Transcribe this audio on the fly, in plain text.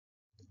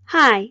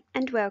Hi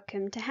and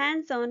welcome to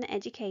Hands-On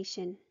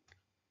Education.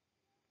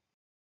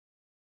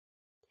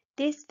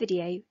 This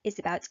video is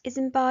about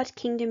Isambard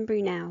Kingdom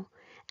Brunel,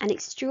 an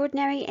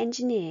extraordinary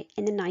engineer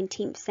in the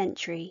 19th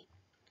century.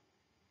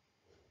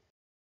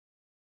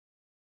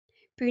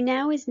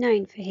 Brunel is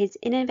known for his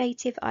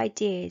innovative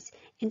ideas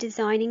in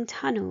designing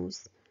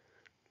tunnels,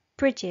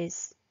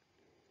 bridges,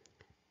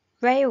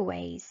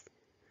 railways,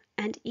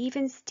 and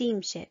even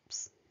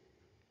steamships.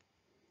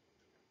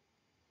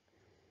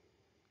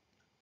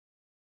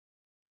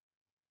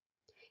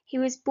 He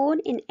was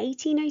born in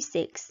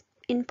 1806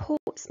 in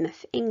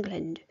Portsmouth,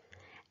 England,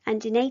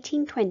 and in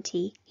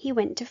 1820 he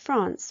went to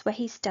France where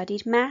he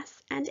studied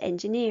maths and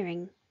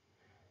engineering.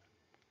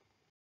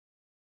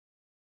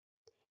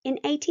 In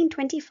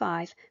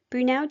 1825,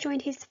 Brunel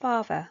joined his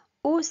father,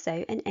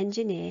 also an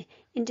engineer,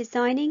 in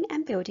designing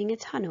and building a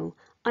tunnel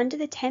under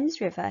the Thames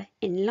River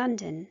in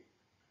London.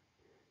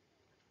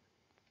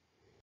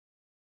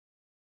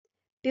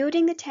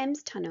 Building the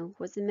Thames Tunnel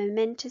was a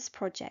momentous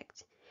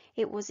project.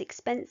 It was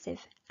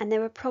expensive and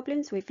there were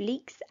problems with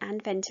leaks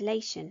and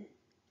ventilation.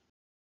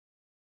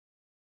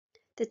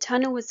 The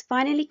tunnel was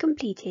finally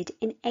completed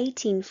in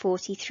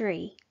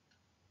 1843.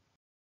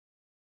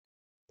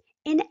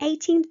 In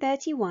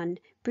 1831,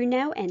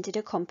 Brunel entered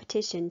a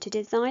competition to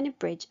design a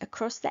bridge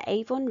across the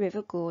Avon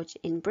River Gorge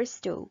in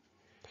Bristol.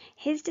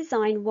 His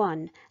design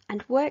won,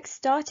 and work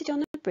started on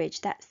the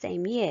bridge that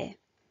same year.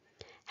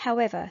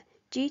 However,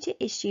 due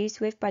to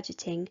issues with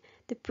budgeting,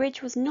 the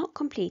bridge was not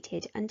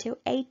completed until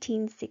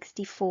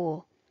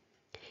 1864.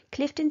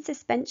 Clifton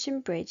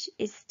Suspension Bridge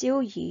is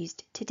still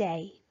used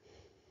today.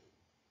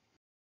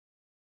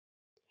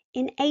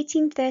 In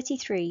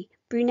 1833,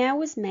 Brunel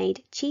was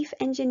made chief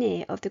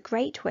engineer of the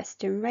Great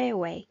Western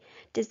Railway,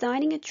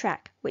 designing a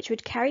track which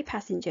would carry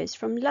passengers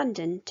from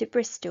London to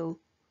Bristol.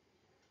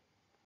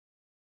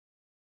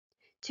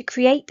 To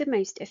create the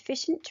most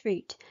efficient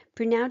route,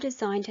 Brunel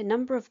designed a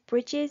number of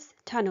bridges,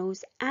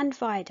 tunnels and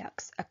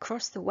viaducts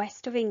across the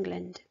west of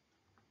England.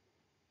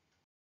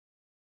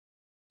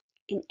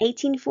 In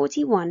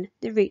 1841,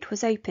 the route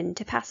was opened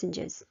to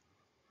passengers.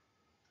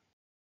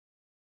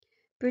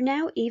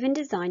 Brunel even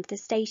designed the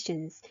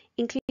stations,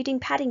 including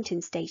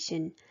Paddington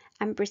Station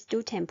and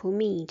Bristol Temple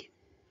Mead.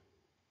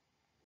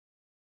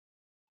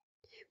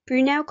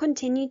 Brunel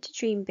continued to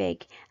dream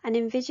big and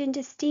envisioned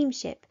a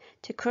steamship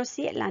to cross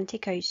the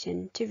Atlantic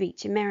Ocean to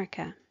reach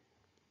America.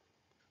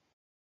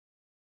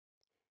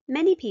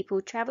 Many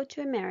people travelled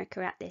to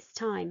America at this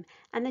time,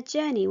 and the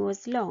journey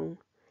was long.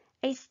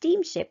 A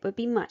steamship would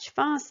be much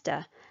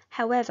faster.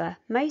 However,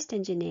 most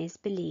engineers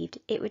believed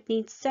it would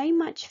need so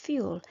much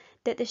fuel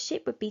that the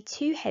ship would be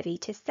too heavy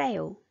to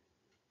sail.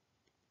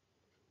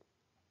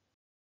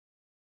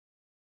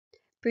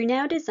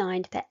 Brunel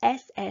designed the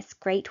SS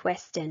Great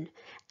Western,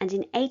 and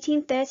in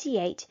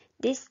 1838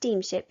 this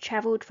steamship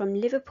travelled from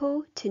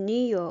Liverpool to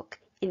New York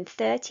in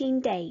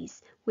 13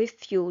 days with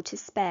fuel to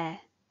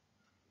spare.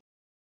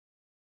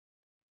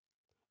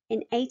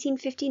 In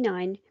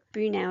 1859,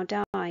 Brunel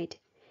died.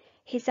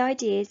 His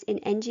ideas in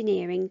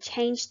engineering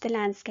changed the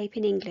landscape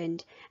in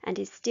England and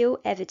is still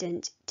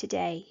evident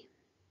today.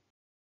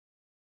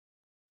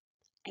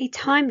 A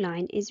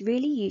timeline is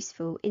really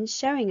useful in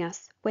showing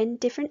us when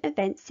different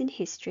events in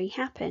history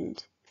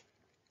happened.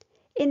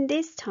 In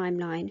this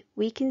timeline,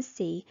 we can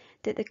see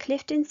that the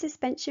Clifton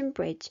Suspension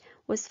Bridge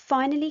was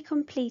finally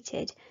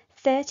completed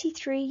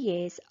 33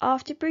 years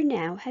after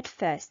Brunel had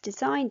first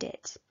designed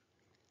it.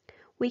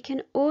 We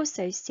can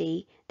also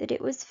see that it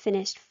was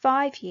finished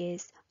 5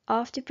 years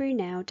after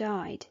Brunel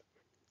died.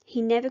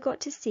 He never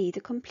got to see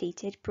the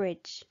completed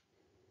bridge.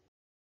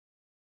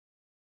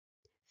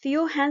 For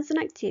your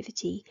hands-on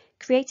activity,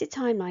 create a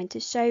timeline to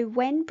show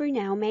when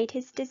Brunel made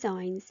his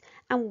designs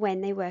and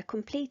when they were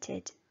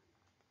completed.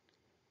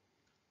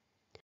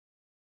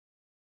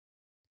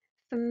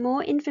 For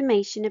more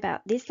information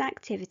about this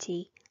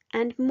activity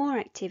and more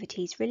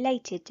activities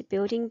related to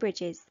building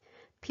bridges,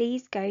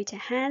 please go to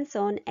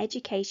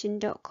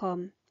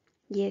handsoneducation.com,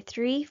 Year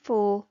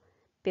 3-4,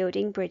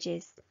 Building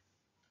Bridges.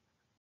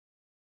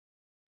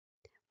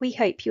 We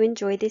hope you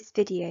enjoy this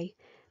video.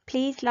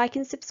 Please like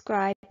and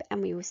subscribe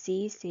and we will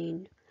see you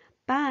soon.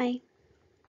 Bye!